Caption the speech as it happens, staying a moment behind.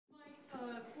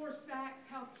forced sacks,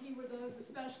 how key were those,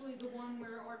 especially the one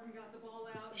where Arden got the ball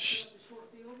out and set up the short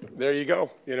field? There you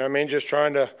go. You know what I mean? Just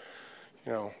trying to,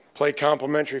 play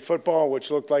complementary football,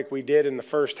 which looked like we did in the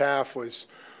first half, was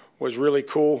really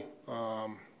cool.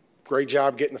 Great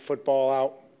job getting the football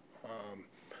out.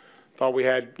 Thought we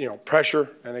had, pressure,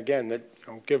 and again, that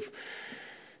give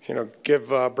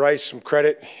Bryce some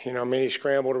credit. He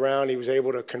scrambled around. He was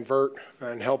able to convert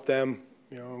and help them.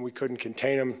 And we couldn't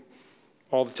contain him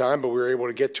all the time, but we were able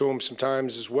to get to him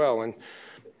sometimes as well. And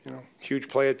huge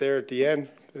play there at the end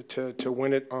to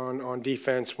win it on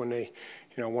defense when they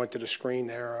went to the screen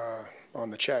there on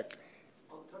the check.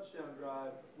 On the touchdown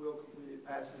drive, Will completed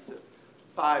passes to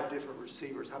 5 different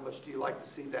receivers. How much do you like to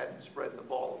see that spreading the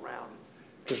ball around?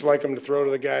 Just like him to throw to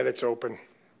the guy that's open.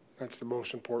 That's the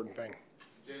most important thing.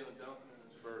 Jalen Duncan,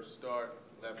 his first start,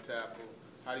 left tackle.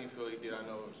 How do you feel he did? I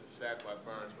know it was a sack by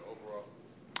Burns, but overall?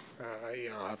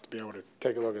 I'll have to be able to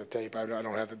take a look at the tape. I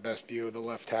don't have the best view of the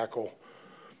left tackle,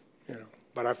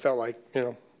 but I felt like,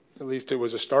 at least it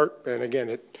was a start. And again,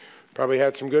 it probably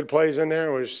had some good plays in there.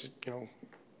 It was,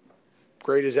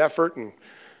 great his effort and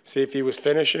see if he was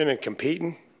finishing and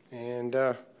competing. And,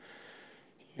 again,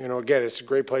 it's a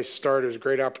great place to start. It was a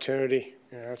great opportunity.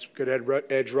 That's good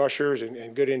edge rushers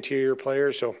and good interior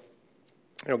players. So,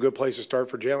 good place to start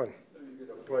for Jalen.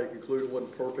 Play concluded,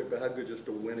 wasn't perfect, but how good just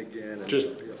to win again? And, just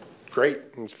great.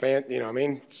 And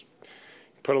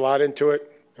put a lot into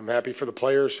it. I'm happy for the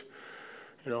players,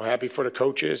 happy for the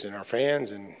coaches and our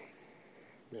fans and,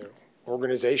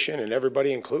 organization and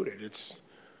everybody included. It's,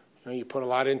 you put a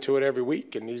lot into it every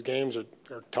week, and these games are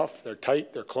tough. They're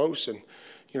tight. They're close, and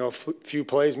a few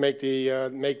plays make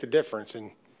the difference.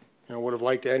 And would have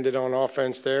liked to end it on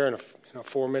offense there in a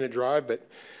 4-minute drive, but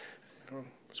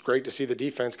it's great to see the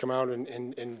defense come out and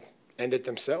end it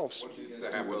themselves. What needs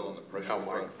to happen on the pressure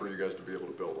front for you guys to be able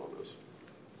to build on this?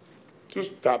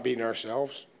 Just stop beating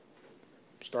ourselves.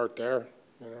 Start there.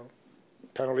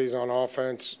 Penalties on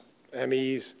offense,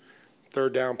 MEs,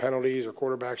 third down penalties or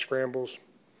quarterback scrambles.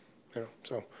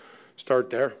 So start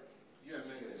there. You had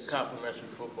mentioned complimentary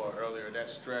football earlier. That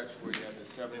stretch where you had the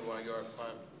 71-yard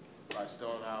punt by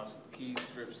Stonehouse, key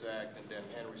strip sack, and then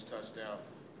Henry's touchdown.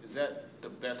 Is that the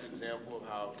best example of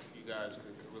how you guys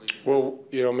could really? Well,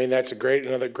 that's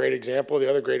another great example. The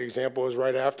other great example is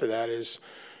right after that is,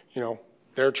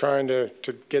 they're trying to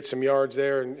get some yards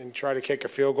there and try to kick a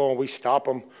field goal, and we stop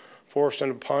them, force them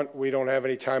to punt. We don't have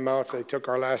any timeouts. They took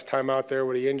our last timeout there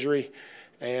with the injury,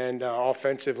 and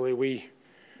offensively we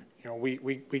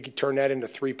could turn that into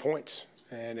 3 points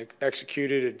and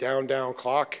executed a down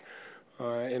clock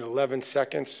in 11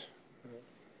 seconds.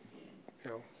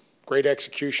 Great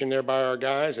execution there by our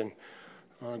guys, and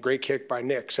great kick by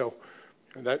Nick. So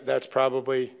that's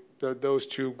probably those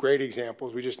 2 great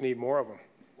examples. We just need more of them.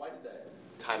 Why did that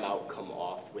timeout come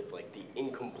off with the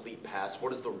incomplete pass? What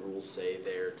does the rule say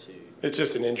there to? It's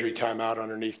just an injury timeout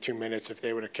underneath 2 minutes. If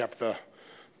they would have kept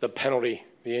the penalty,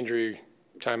 the injury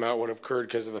timeout would have occurred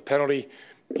because of a penalty.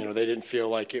 They didn't feel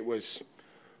like it was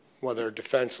whether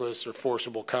defenseless or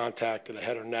forcible contact to the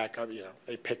head or neck.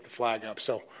 They picked the flag up.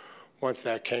 So once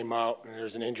that came out and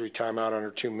there's an injury timeout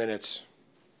under 2 minutes,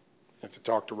 you have to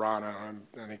talk to Ron.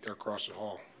 I think they're across the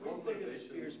hall. What do you think of the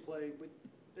Spears play? With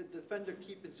the defender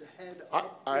keep his head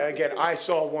up? I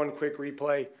saw one quick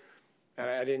replay, and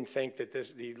I didn't think that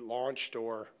he launched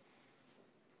or,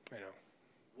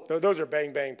 those are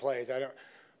bang plays.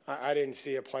 I didn't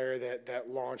see a player that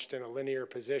launched in a linear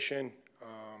position.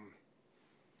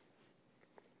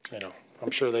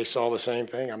 I'm sure they saw the same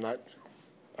thing.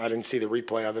 I didn't see the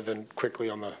replay other than quickly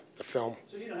on the film.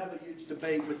 So you don't have a huge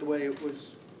debate with the way it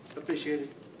was officiated?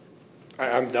 What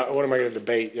am I going to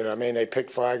debate? They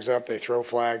pick flags up, they throw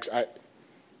flags.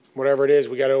 Whatever it is,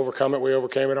 we got to overcome it. We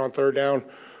overcame it on third down.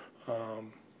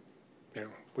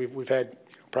 We've had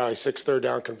probably 6 third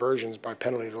down conversions by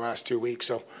penalty the last 2 weeks,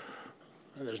 so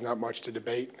there's not much to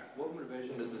debate. What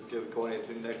motivation does this give going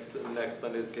into next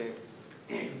Sunday's game?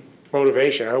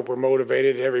 Motivation. I hope we're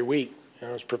motivated every week.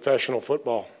 It's professional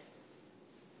football.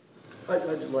 I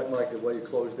just like the way you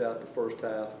closed out the first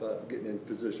half, getting in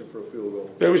position for a field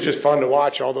goal. It was just fun to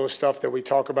watch all those stuff that we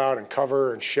talk about and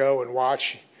cover and show and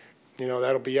watch.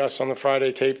 That'll be us on the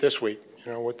Friday tape this week,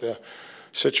 with the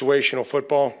situational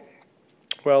football,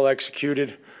 well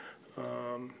executed.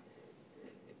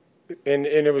 And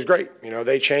it was great.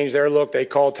 They changed their look. They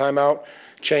called timeout,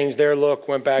 changed their look,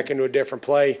 went back into a different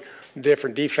play,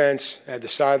 different defense, had the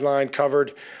sideline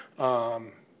covered.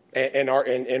 And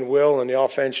Will and the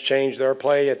offense changed their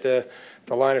play at the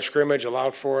line of scrimmage,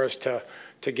 allowed for us to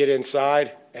get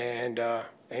inside and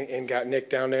got Nick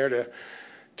down there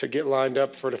to get lined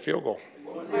up for the field goal.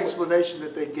 What was the explanation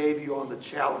that they gave you on the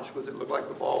challenge? Because it looked like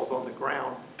the ball was on the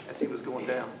ground as he was going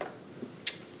down.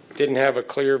 Didn't have a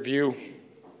clear view,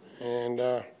 and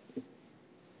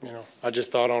I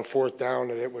just thought on 4th down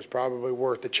that it was probably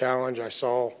worth the challenge. I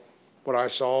saw what I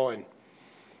saw, and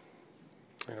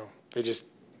they just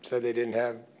said they didn't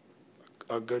have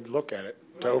a good look at it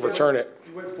to overturn it.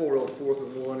 You went for it on 4th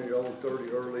and 1, and you're only 30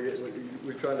 early.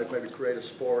 We're trying to maybe create a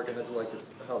spark, and I'd like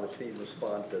how the team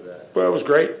responded to that. Well, it was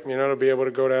great, to be able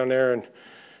to go down there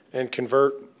and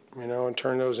convert, and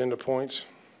turn those into points.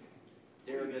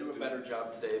 Derrick, do a better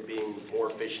job today of being more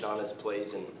efficient on his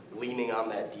plays and leaning on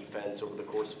that defense over the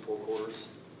course of 4 quarters.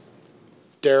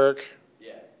 Derrick.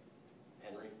 Yeah.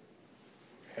 Henry.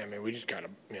 I mean, we just got to,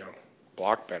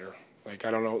 block better. Like,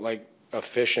 I don't know, like,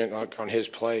 efficient on his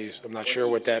plays. I'm not sure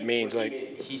what that means.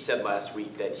 Like, he said last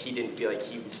week that he didn't feel like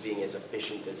he was being as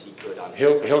efficient as he could on.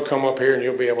 He'll come up here and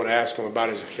you'll be able to ask him about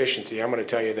his efficiency. I'm going to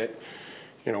tell you that,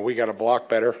 we got to block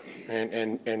better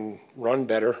and run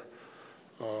better.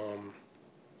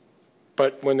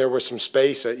 But when there was some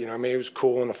space, it was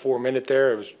cool in the 4-minute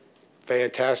there. It was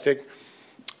fantastic.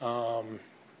 And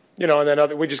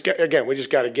then we just got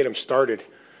to get them started,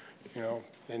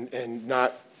 and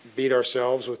not beat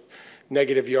ourselves with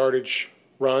negative yardage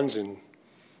runs, and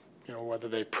whether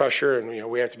they pressure, and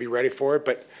we have to be ready for it.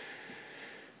 But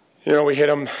we hit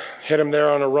them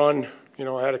there on a run.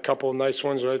 I had a couple of nice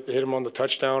ones. I hit him on the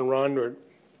touchdown run where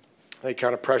they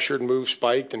kind of pressured, moved,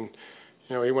 spiked, and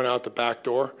he went out the back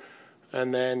door.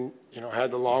 And then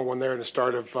had the long one there at the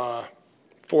start of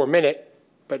 4-minute.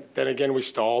 But then again, we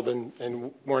stalled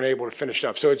and weren't able to finish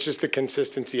up. So it's just the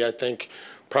consistency, I think,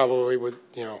 probably with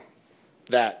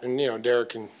that. And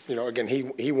Derrick, and again,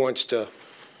 he wants to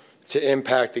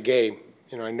impact the game.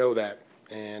 I know that,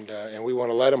 and we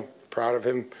want to let him. Proud of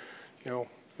him. The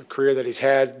career that he's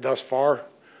had thus far.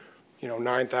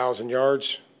 9,000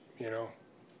 yards.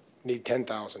 Need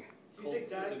 10,000. You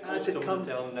think guys that come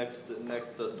down next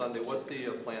Sunday? What's the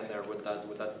plan there with that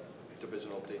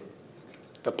divisional team?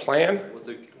 The plan? What's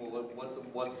the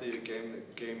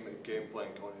game plan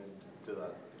going into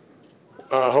that?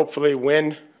 Hopefully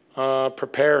win,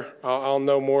 prepare. I'll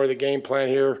know more of the game plan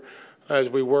here as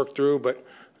we work through, but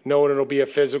knowing it'll be a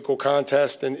physical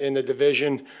contest in the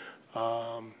division.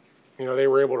 They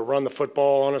were able to run the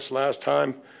football on us last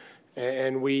time,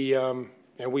 and we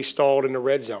stalled in the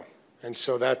red zone. And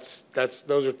so those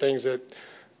are things that,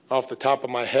 off the top of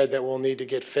my head, that will need to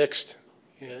get fixed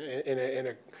in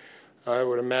a I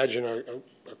would imagine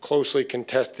a closely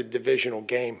contested divisional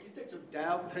game. Do you think some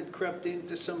doubt had crept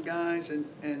into some guys,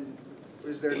 and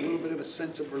is there a little bit of a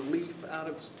sense of relief out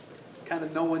of kind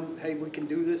of knowing, hey, we can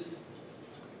do this?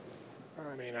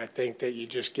 I mean, I think that you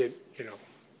just get,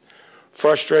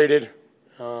 frustrated.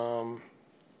 Again,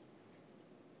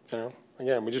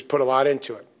 we just put a lot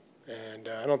into it. And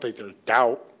I don't think there's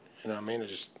doubt,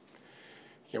 It's just,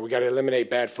 we got to eliminate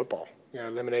bad football. We got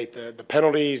to eliminate the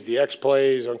penalties, the X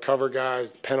plays on cover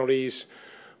guys, the penalties,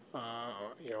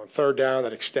 3rd down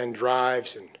that extend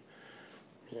drives, and,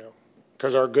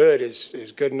 because our good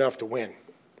is good enough to win.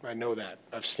 I know that.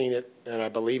 I've seen it, and I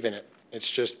believe in it. It's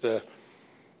just the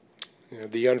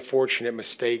unfortunate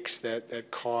mistakes that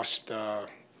cost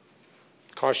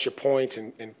you points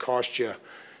and cost you,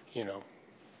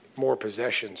 more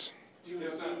possessions. Do you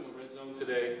have that in the red zone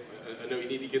today? I know you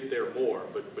need to get there more,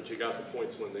 but you got the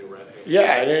points when they were at hand.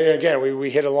 Yeah, and again, we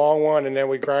hit a long one, and then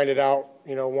we grinded out,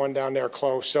 one down there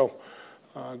close. So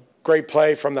great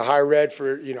play from the high red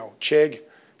for, Chig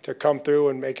to come through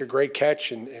and make a great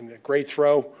catch and a great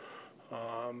throw.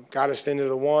 Got us into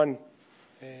the one,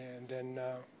 and then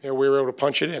we were able to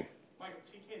punch it in. Michael,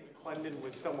 TK McClendon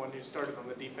was someone who started on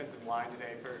the defensive line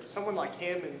today. For someone like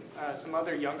him and some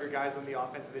other younger guys on the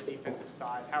offensive and defensive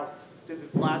side, how does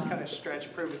this last kind of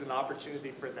stretch prove as an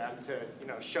opportunity for them to,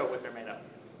 show what they're made of?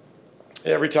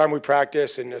 Every time we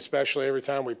practice, and especially every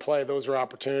time we play, those are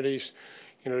opportunities,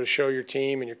 to show your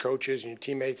team and your coaches and your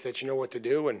teammates that you know what to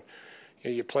do, and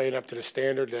you're playing up to the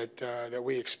standard that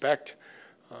we expect.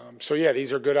 So yeah,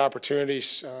 these are good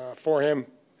opportunities for him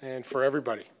and for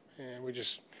everybody, and we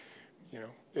just,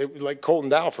 like Colton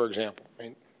Dow, for example. I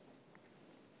mean,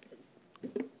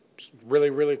 it's really,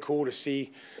 really cool to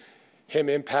see him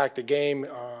impact the game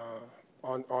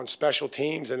on special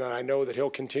teams, and I know that he'll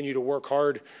continue to work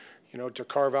hard, to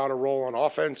carve out a role on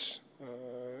offense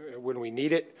when we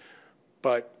need it.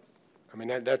 But I mean,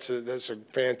 that's a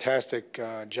fantastic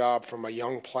job from a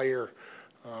young player,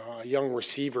 a young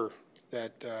receiver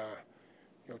that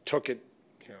took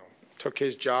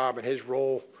his job and his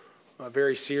role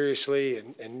very seriously,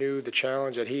 and knew the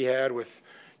challenge that he had with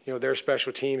their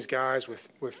special teams guys,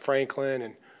 with Franklin,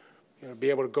 and You know, be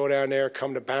able to go down there,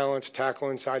 come to balance,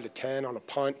 tackle inside the 10 on a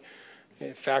punt,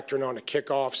 and factoring on a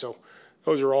kickoff. So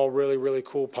those are all really, really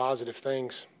cool, positive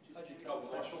things. How'd you tell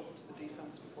special to the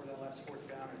defense before that last fourth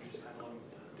down, or just kind of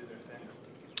let them do their thing?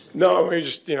 No, we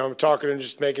just, you know, talking and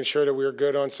just making sure that we were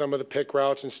good on some of the pick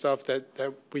routes and stuff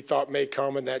that we thought may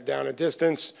come in that down and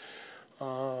distance.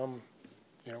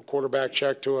 You know, quarterback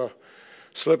check to a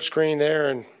slip screen there,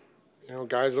 and, you know,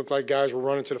 guys looked like guys were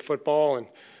running to the football, and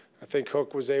I think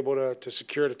Hook was able to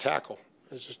secure the tackle.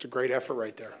 It was just a great effort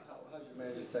right there. How did you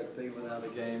manage to take Thielen out of the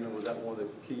game, and was that one of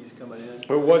the keys coming in?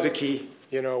 It was a key.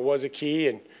 You know, it was a key,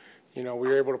 and, you know, we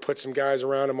were able to put some guys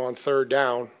around him on third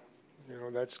down. You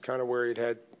know, that's kind of where he'd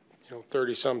had, you know,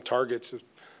 30-some targets.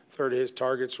 30 of his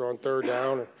targets were on third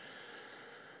down. And,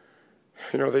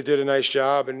 you know, they did a nice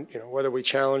job, and, you know, whether we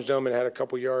challenged them and had a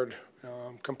couple yard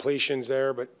completions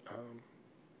there, but,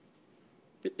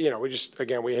 you know, we just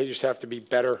have to be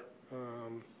better.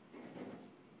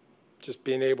 Just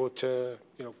being able to,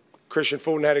 you know, Christian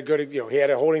Fulton had a good, you know, he had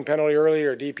a holding penalty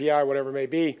earlier, a DPI, whatever it may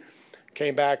be,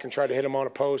 came back and tried to hit him on a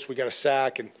post. We got a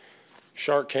sack, and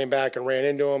Shark came back and ran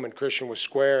into him, and Christian was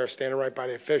square, standing right by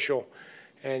the official,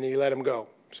 and he let him go.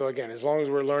 So, again, as long as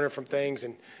we're learning from things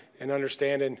and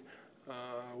understanding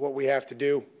what we have to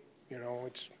do, you know,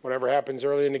 it's whatever happens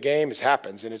early in the game, it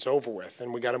happens, and it's over with,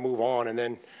 and we got to move on and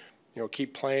then, you know,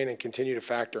 keep playing and continue to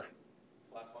factor.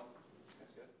 Last one.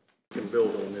 That's good. You can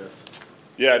build on this.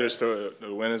 Yeah, just a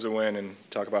win is a win, and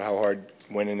talk about how hard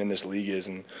winning in this league is,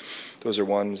 and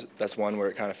that's one where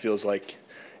it kind of feels like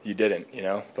you didn't, you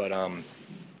know, but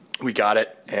we got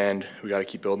it, and we got to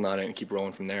keep building on it and keep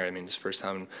rolling from there. I mean, it's the first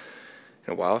time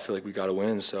in a while I feel like we got to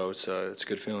win, so it's a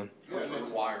good feeling. What's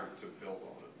required to build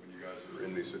on it when you guys are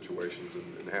in these situations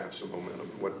and have some momentum?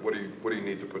 What do you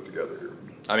need to put together here?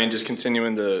 I mean, just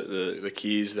continuing the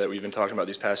keys that we've been talking about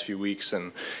these past few weeks,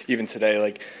 and even today,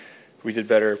 like, we did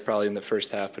better probably in the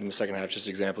first half, but in the second half, just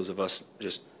examples of us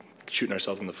just shooting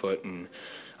ourselves in the foot, and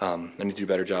I need to do a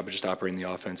better job of just operating the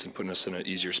offense and putting us in an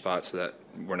easier spot so that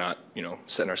we're not, you know,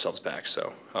 setting ourselves back.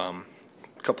 So a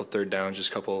couple third downs, just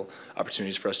a couple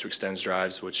opportunities for us to extend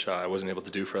drives, which I wasn't able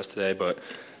to do for us today, but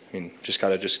I mean, just got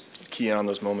to just key in on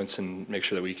those moments and make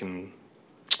sure that we can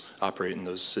operate in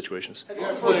those situations. Yeah,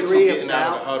 getting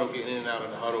out of the huddle, getting in and out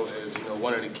of the huddle is, you know,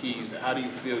 one of the keys. How do you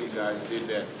feel you guys did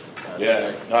that?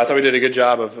 Yeah, no, I thought we did a good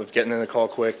job of getting in the call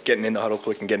quick, getting in the huddle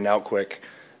quick, and getting out quick.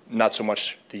 Not so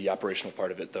much the operational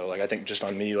part of it, though. Like, I think just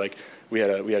on me, like, we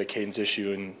had a cadence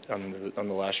issue on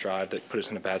the last drive that put us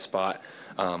in a bad spot,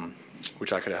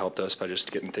 which I could have helped us by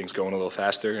just getting things going a little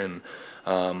faster. And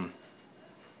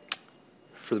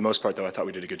for the most part, though, I thought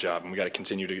we did a good job, and we got to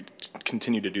continue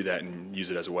to do that and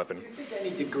use it as a weapon. Do you think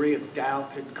any degree of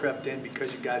doubt had crept in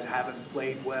because you guys haven't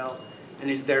played well? And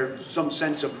is there some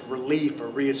sense of relief or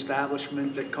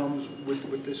reestablishment that comes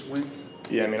with this win?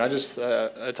 Yeah, I mean, I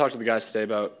talked to the guys today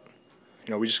about,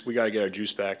 you know, we got to get our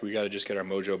juice back. We got to just get our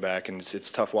mojo back, and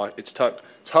it's tough. It's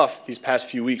tough these past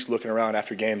few weeks looking around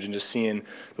after games and just seeing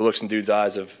the looks in dudes'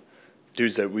 eyes of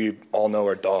dudes that we all know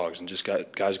are dogs, and just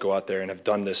guys go out there and have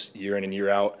done this year in and year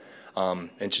out, and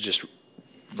to just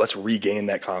let's regain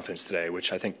that confidence today,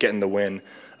 which I think getting the win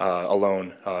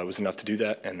alone was enough to do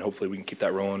that, and hopefully we can keep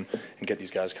that rolling and get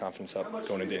these guys' confidence up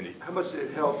going into Indy. How much did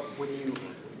it help when you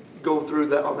go through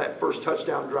that on that first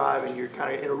touchdown drive and you're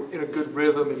kind of in a good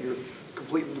rhythm and you're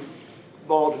completing the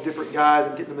ball to different guys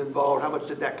and getting them involved? How much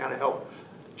did that kind of help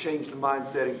change the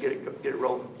mindset and get it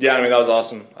rolling? Yeah, I mean, that was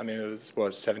awesome. I mean, it was,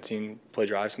 17-play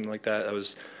drive, something like that. I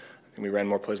think we ran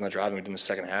more plays on that drive than we did in the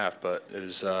second half, but it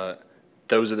was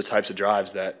those are the types of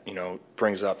drives that, you know,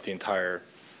 brings up the entire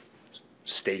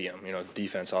stadium, you know,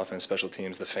 defense, offense, special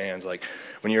teams, the fans. Like,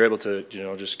 when you're able to, you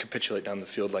know, just capitulate down the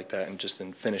field like that and just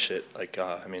finish it, like,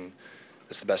 I mean,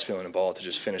 it's the best feeling in ball to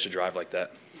just finish a drive like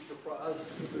that.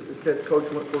 The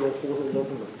coach went for a little fourth and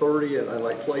from the 30, and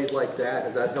like plays like that.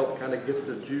 Does that help kind of get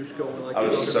the juice going? Like, I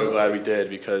was so glad we did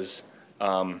because,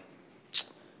 you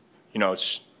know,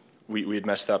 we had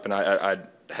messed up, and I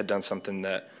had done something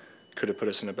that could have put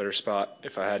us in a better spot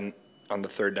if I hadn't on the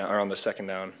third down or on the second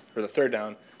down or the third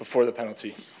down before the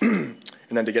penalty, and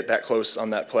then to get that close on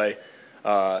that play,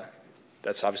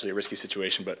 that's obviously a risky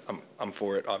situation, but I'm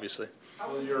for it, obviously.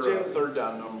 Well, your third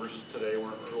down numbers today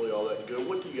weren't really all that good.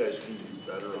 What do you guys need to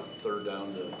do better on third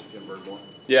down to convert more?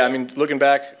 Yeah, I mean, looking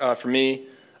back, for me,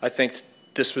 I think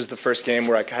this was the first game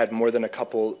where I had more than a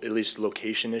couple, at least,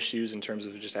 location issues in terms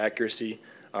of just accuracy,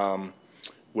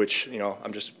 which, you know,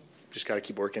 I'm just got to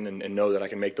keep working and know that I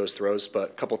can make those throws. But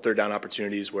a couple third down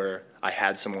opportunities where I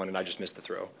had someone and I just missed the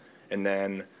throw. And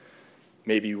then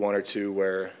maybe one or two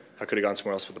where I could have gone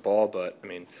somewhere else with the ball, but, I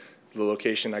mean, the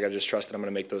location, I got to just trust that I'm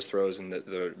going to make those throws and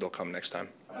that they'll come next time.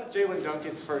 How about Jalen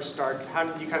Duncan's first start? How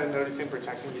did you kind of notice him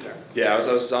protecting you there? Yeah, I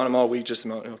was on him all week, just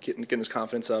getting his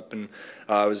confidence up, and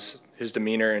his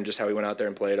demeanor and just how he went out there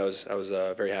and played. I was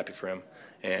very happy for him,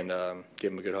 and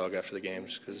gave him a good hug after the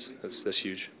games because that's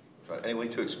huge. Any way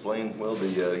to explain, Will, the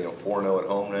 4-0 at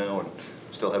home now, and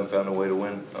still haven't found a way to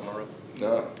win on the road?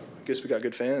 No, I guess we got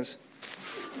good fans.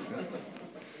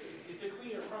 It's a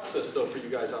cleaner process, though, for you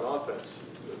guys on offense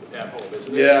at home,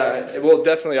 isn't it? Yeah, well,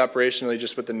 definitely operationally,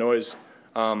 just with the noise.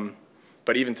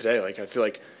 But even today, like, I feel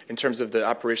like in terms of the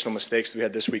operational mistakes that we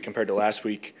had this week compared to last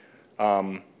week,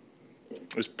 it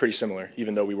was pretty similar,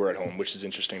 even though we were at home, which is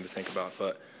interesting to think about.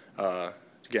 But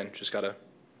again, just got to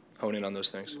hone in on those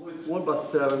things. 1 by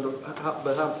 7,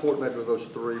 but how important maybe were those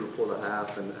 3 before the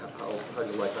half, and how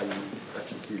do you like how you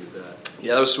executed that?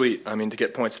 Yeah, that was sweet. I mean, to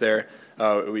get points there,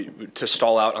 to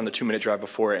stall out on the 2-minute drive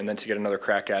before it, and then to get another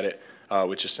crack at it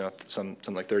with just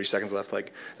something like 30 seconds left.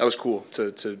 Like, that was cool to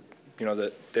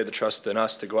that they had the trust in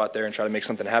us to go out there and try to make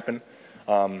something happen.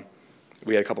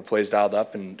 We had a couple plays dialed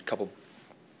up and a couple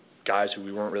guys who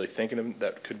we weren't really thinking of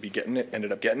that could be getting it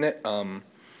ended up getting it.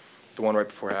 The one right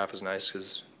before half was nice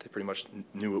because they pretty much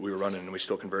knew what we were running and we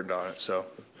still converted on it. So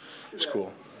it was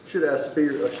cool. Should ask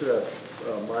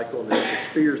Michael. And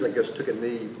Spears, I guess, took a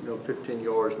knee, 15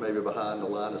 yards maybe behind the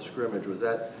line of scrimmage. Was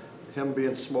that him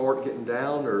being smart, getting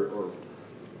down, or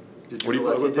did you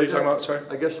what are you talking about? Sorry.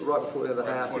 I guess right before the end of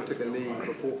the half, he took a knee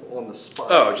on the spot.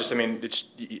 Oh, just I mean,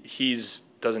 he's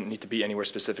doesn't need to be anywhere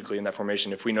specifically in that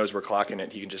formation. If we knows we're clocking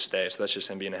it, he can just stay. So that's just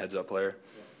him being a heads-up player.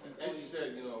 As you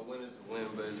said, a win is a win,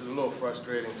 but is it a little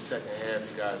frustrating second half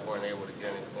you guys weren't able to get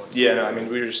it? Yeah, no, I mean,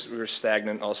 we were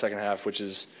stagnant all second half, which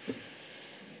is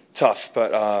tough.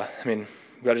 But, I mean,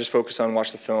 we got to just focus on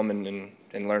watch the film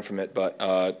and learn from it. But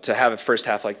to have a first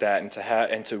half like that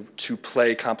and to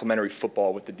play complementary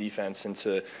football with the defense and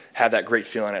to have that great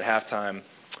feeling at halftime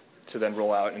to then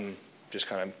roll out and just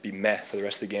kind of be meh for the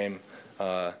rest of the game,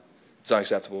 it's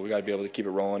unacceptable. We got to be able to keep it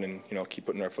rolling and keep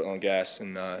putting our foot on the gas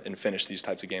and finish these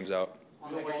types of games out.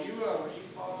 Were you following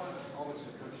all this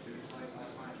with Coach Stoops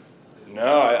last night?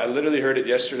 No, I literally heard it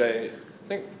yesterday. I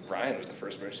think Ryan was the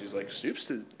first person. He was like, "Stoops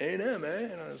to A&M, eh?"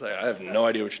 And I was like, "I have no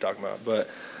idea what you're talking about." But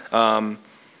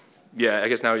yeah, I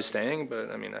guess now he's staying. But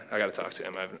I mean, I got to talk to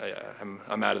him.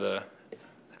 I'm out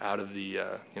of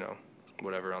the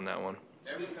whatever on that one.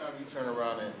 Every time you turn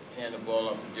around and hand the ball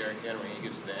up to Derrick Henry, he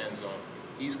gets to the end zone.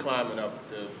 He's climbing up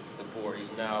the board.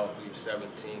 He's now, I believe,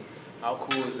 17. How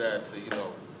cool is that to,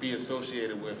 be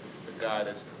associated with the guy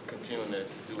that's continuing to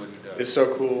do what he does? It's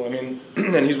so cool. I mean,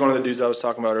 and he's one of the dudes I was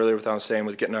talking about earlier with what I was saying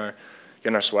with getting our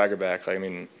swagger back. Like, I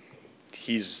mean,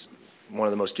 he's one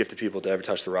of the most gifted people to ever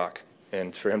touch the rock.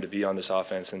 And for him to be on this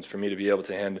offense and for me to be able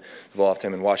to hand the ball off to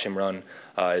him and watch him run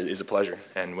is a pleasure.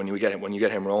 And when you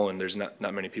get him rolling, there's not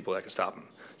many people that can stop him.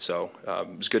 So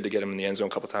it was good to get him in the end zone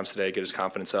a couple times today, get his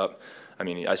confidence up. I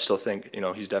mean, I still think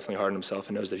he's definitely hard on himself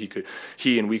and knows that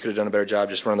he and we could have done a better job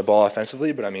just running the ball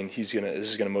offensively. But I mean, this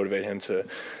is gonna motivate him to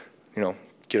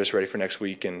get us ready for next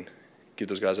week and get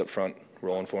those guys up front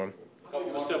rolling for him.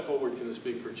 A step forward can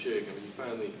speak for Chig.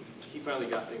 I mean, he finally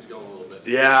got things going a little bit.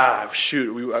 Yeah,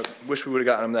 shoot. I wish we would have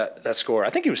gotten him that score. I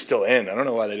think he was still in. I don't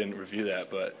know why they didn't review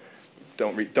that, but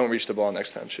don't reach the ball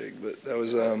next time, Chig. But that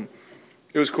was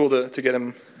it was cool to get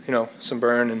him some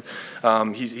burn,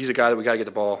 and he's a guy that we got to get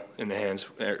the ball in the hands.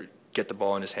 Get the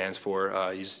ball in his hands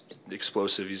for. He's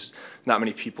explosive. He's not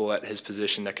many people at his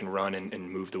position that can run and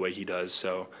move the way he does.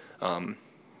 So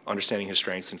understanding his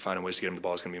strengths and finding ways to get him the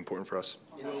ball is going to be important for us.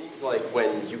 It seems like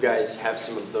when you guys have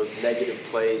some of those negative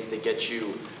plays that get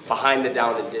you behind the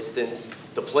down and distance,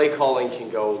 the play calling can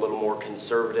go a little more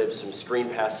conservative, some screen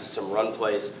passes, some run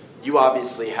plays. You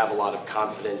obviously have a lot of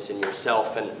confidence in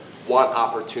yourself and want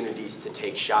opportunities to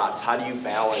take shots. How do you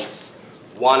balance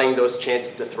wanting those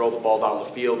chances to throw the ball down the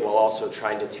field while also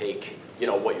trying to take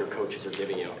what your coaches are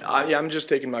giving you? Yeah, I'm just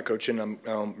taking my coaching.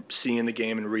 I'm seeing the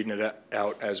game and reading it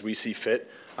out as we see fit,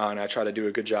 and I try to do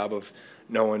a good job of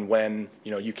knowing when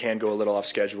you can go a little off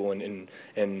schedule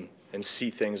and see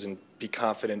things and be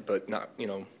confident, but not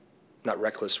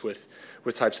reckless with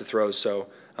types of throws. So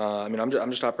I mean, I'm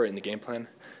just operating the game plan,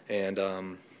 and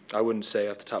I wouldn't say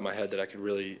off the top of my head that I could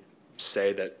really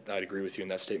say that I'd agree with you in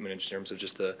that statement in terms of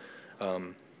just the.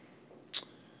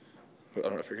 I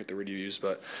don't know if I forget the word you used,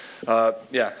 but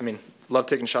yeah, I mean, love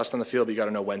taking shots on the field, but you got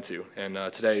to know when to. And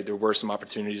today there were some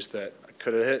opportunities that I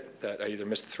could have hit that I either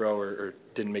missed the throw or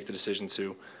didn't make the decision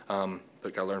to,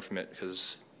 but got to learn from it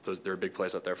because there are big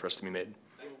plays out there for us to be made.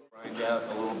 Grind out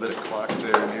a little bit of clock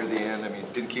there near the end. I mean,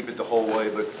 didn't keep it the whole way,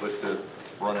 but to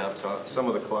run out some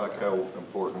of the clock, how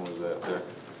important was that there?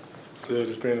 Yeah,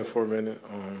 just being in 4 minute,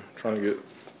 trying to get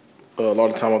a lot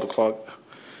of time off the clock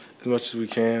as much as we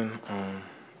can,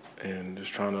 and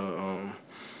just trying to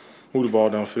move the ball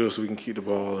downfield so we can keep the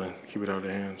ball and keep it out of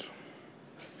their hands.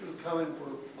 It was coming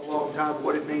for a long time.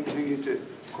 What it mean to you to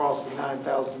cross the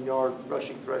 9,000-yard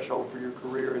rushing threshold for your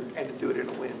career and to do it in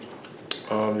a win?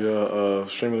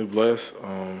 Extremely blessed.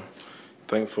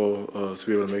 Thankful to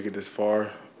be able to make it this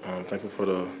far. Thankful for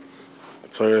the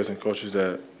players and coaches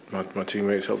that my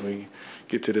teammates helped me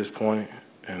get to this point.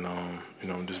 And,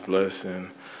 I'm just blessed. And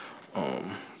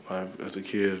as a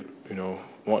kid,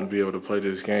 wanting to be able to play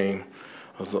this game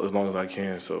as long as I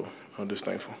can. So I'm just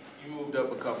thankful. You moved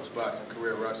up a couple spots in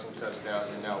career rushing touchdowns.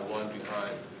 You're now one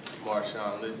behind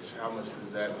Marshawn Lynch. How much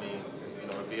does that mean,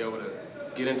 to be able to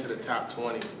get into the top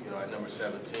 20, at number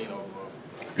 17 overall?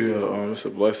 Yeah, it's a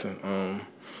blessing.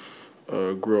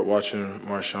 Grew up watching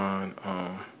Marshawn,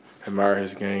 admire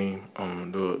his game,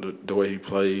 the way he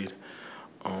played,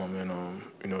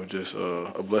 and just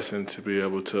a blessing to be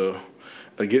able to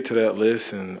get to that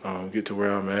list and get to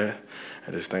where I'm at,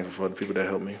 and just thankful for the people that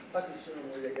helped me. How concerned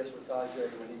were you, I guess, with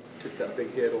Tajay when he took that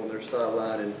big hit on their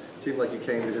sideline and it seemed like you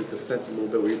came to his defense a little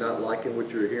bit? Were you not liking what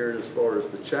you were hearing as far as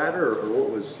the chatter, or what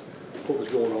was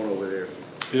going on over there?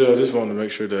 Yeah, I just wanted to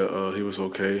make sure that he was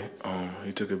okay.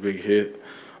 He took a big hit.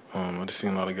 I just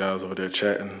seen a lot of guys over there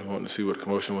chatting, wanting to see what the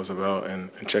commotion was about, and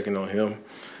checking on him.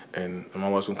 And I'm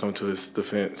always going to come to his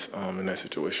defense in that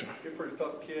situation. You're a pretty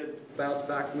tough kid. Bounce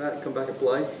back from that and come back and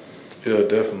play? Yeah,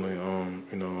 definitely. I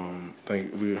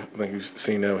think you've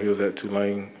seen that when he was at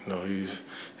Tulane.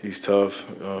 He's tough.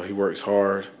 He works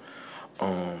hard.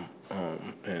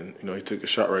 And he took a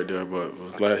shot right there, but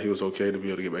was glad he was okay to be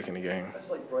able to get back in the game. That's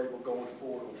like Vrabel going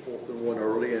forward on 4th and 1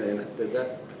 early, and did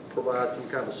that provide some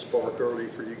kind of spark early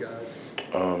for you guys?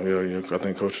 I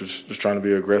think Coach was just trying to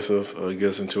be aggressive, get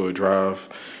us into a drive,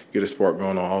 get a spark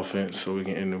going on offense so we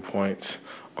can end in points.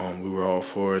 We were all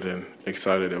for it and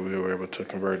excited that we were able to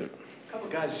convert it. A couple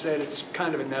guys said it's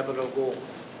kind of inevitable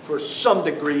for some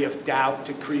degree of doubt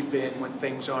to creep in when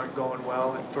things aren't going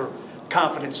well, and for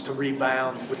confidence to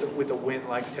rebound with a win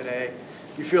like today.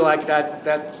 You feel like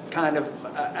that's kind of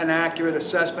an accurate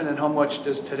assessment, and how much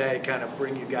does today kind of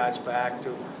bring you guys back to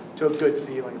a good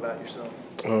feeling about yourself?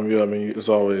 It's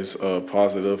always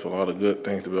positive, a lot of good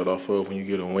things to build off of when you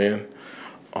get a win,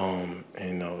 and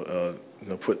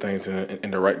put things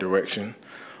in the right direction,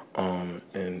 and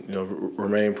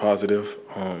remain positive.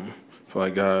 Feel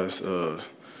like guys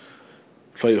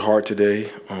played hard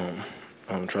today.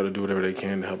 Try to do whatever they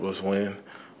can to help us win.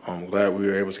 I'm glad we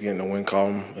were able to get in the win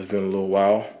column. It's been a little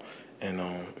while, and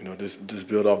just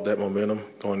build off that momentum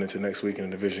going into next week in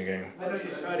the division game. I know you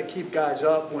try to keep guys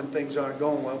up when things aren't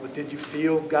going well, but did you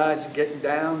feel guys getting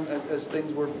down as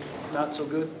things were not so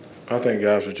good? I think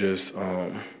guys were just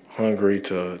hungry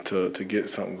to get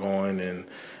something going and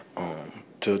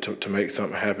to make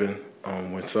something happen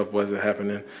when stuff wasn't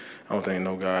happening. I don't think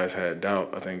no guys had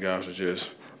doubt. I think guys were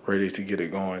just ready to get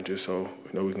it going, just so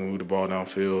we can move the ball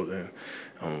downfield and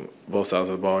both sides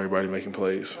of the ball, everybody making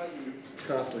plays.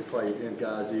 Constantly play in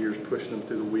guys' ears, pushing them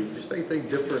through the week. Just anything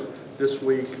different this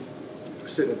week,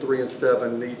 sitting at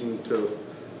 3-7, needing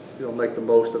to make the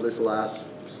most of this last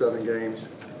 7 games?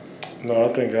 No, I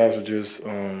think guys are just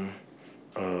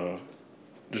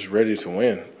ready to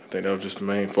win. I think that was just the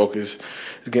main focus,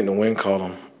 is getting the win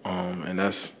column, and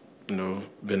that's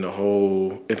been the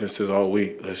whole emphasis all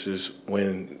week. Let's just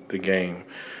win the game,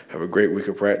 have a great week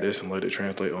of practice, and let it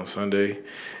translate on Sunday,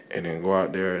 and then go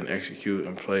out there and execute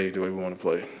and play the way we want to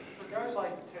play. For guys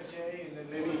like Tajay and then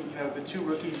maybe the 2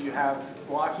 rookies you have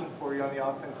blocking for you on the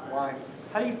offensive line,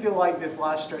 how do you feel like this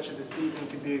last stretch of the season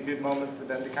could be a good moment for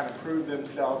them to kind of prove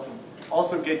themselves and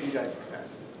also get you guys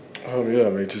success?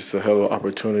 Just a hell of an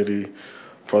opportunity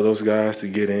for those guys to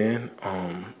get in.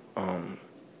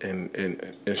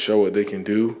 And show what they can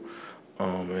do,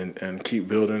 and keep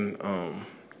building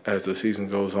as the season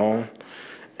goes on,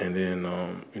 and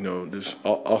then just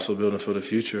also building for the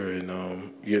future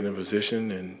and getting in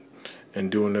position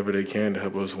and doing whatever they can to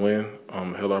help us win.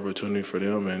 Hell opportunity for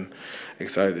them, and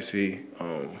excited to see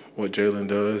what Jalen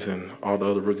does and all the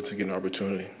other rookies to get an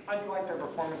opportunity. How do you like their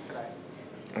performance today?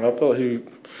 I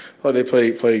felt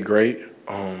they played great.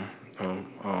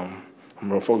 I'm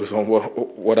more focused on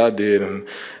what I did and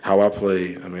how I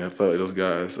played. I felt like those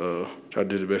guys tried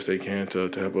to do the best they can to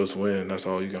help us win, and that's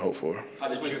all you can hope for. How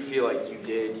did you feel like you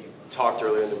did? You talked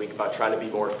earlier in the week about trying to be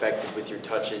more effective with your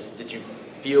touches. Did you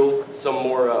feel some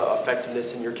more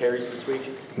effectiveness in your carries this week?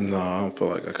 No, I don't feel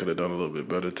like I could have done a little bit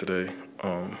better today.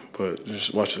 But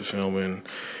just watch the film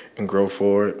and grow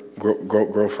for it,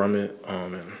 grow from it,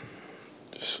 and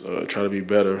just try to be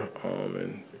better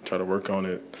and try to work on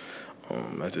it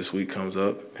as this week comes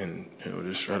up, and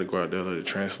just try to go out there and let it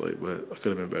translate. But I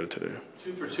could have been better today.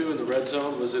 2 for 2 in the red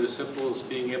zone. Was it as simple as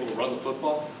being able to run the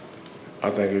football? I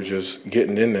think it was just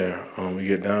getting in there. We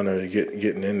get down there,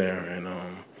 getting in there, and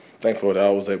thankful that I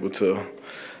was able to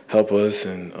help us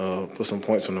and put some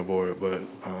points on the board. But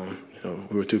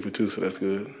we were 2 for 2, so that's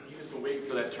good. You guys been waiting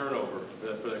for that turnover,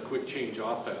 for that quick change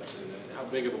offense, and how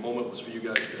big of a moment was for you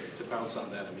guys to bounce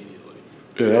on that immediately?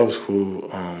 Yeah, that was cool.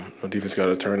 The defense got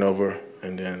a turnover,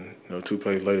 and then 2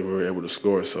 plays later we were able to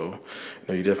score. So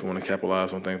you definitely want to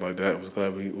capitalize on things like that. I was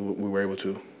glad we were able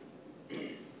to.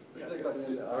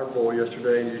 Our bowl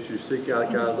yesterday, and you seek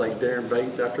out guys like Darren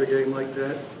Bates after a game like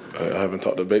that? I haven't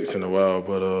talked to Bates in a while,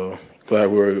 but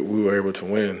glad we were able to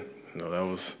win. I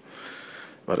was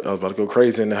about to go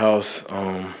crazy in the house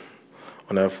on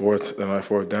that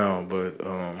fourth down, but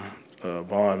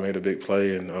Bond made a big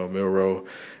play, and Milroe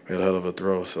made a hell of a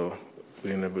throw. So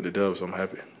we ended up with the dub, so I'm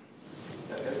happy.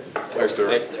 Thanks,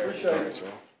 Derrick. Thanks, Derrick. All right,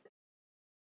 y'all.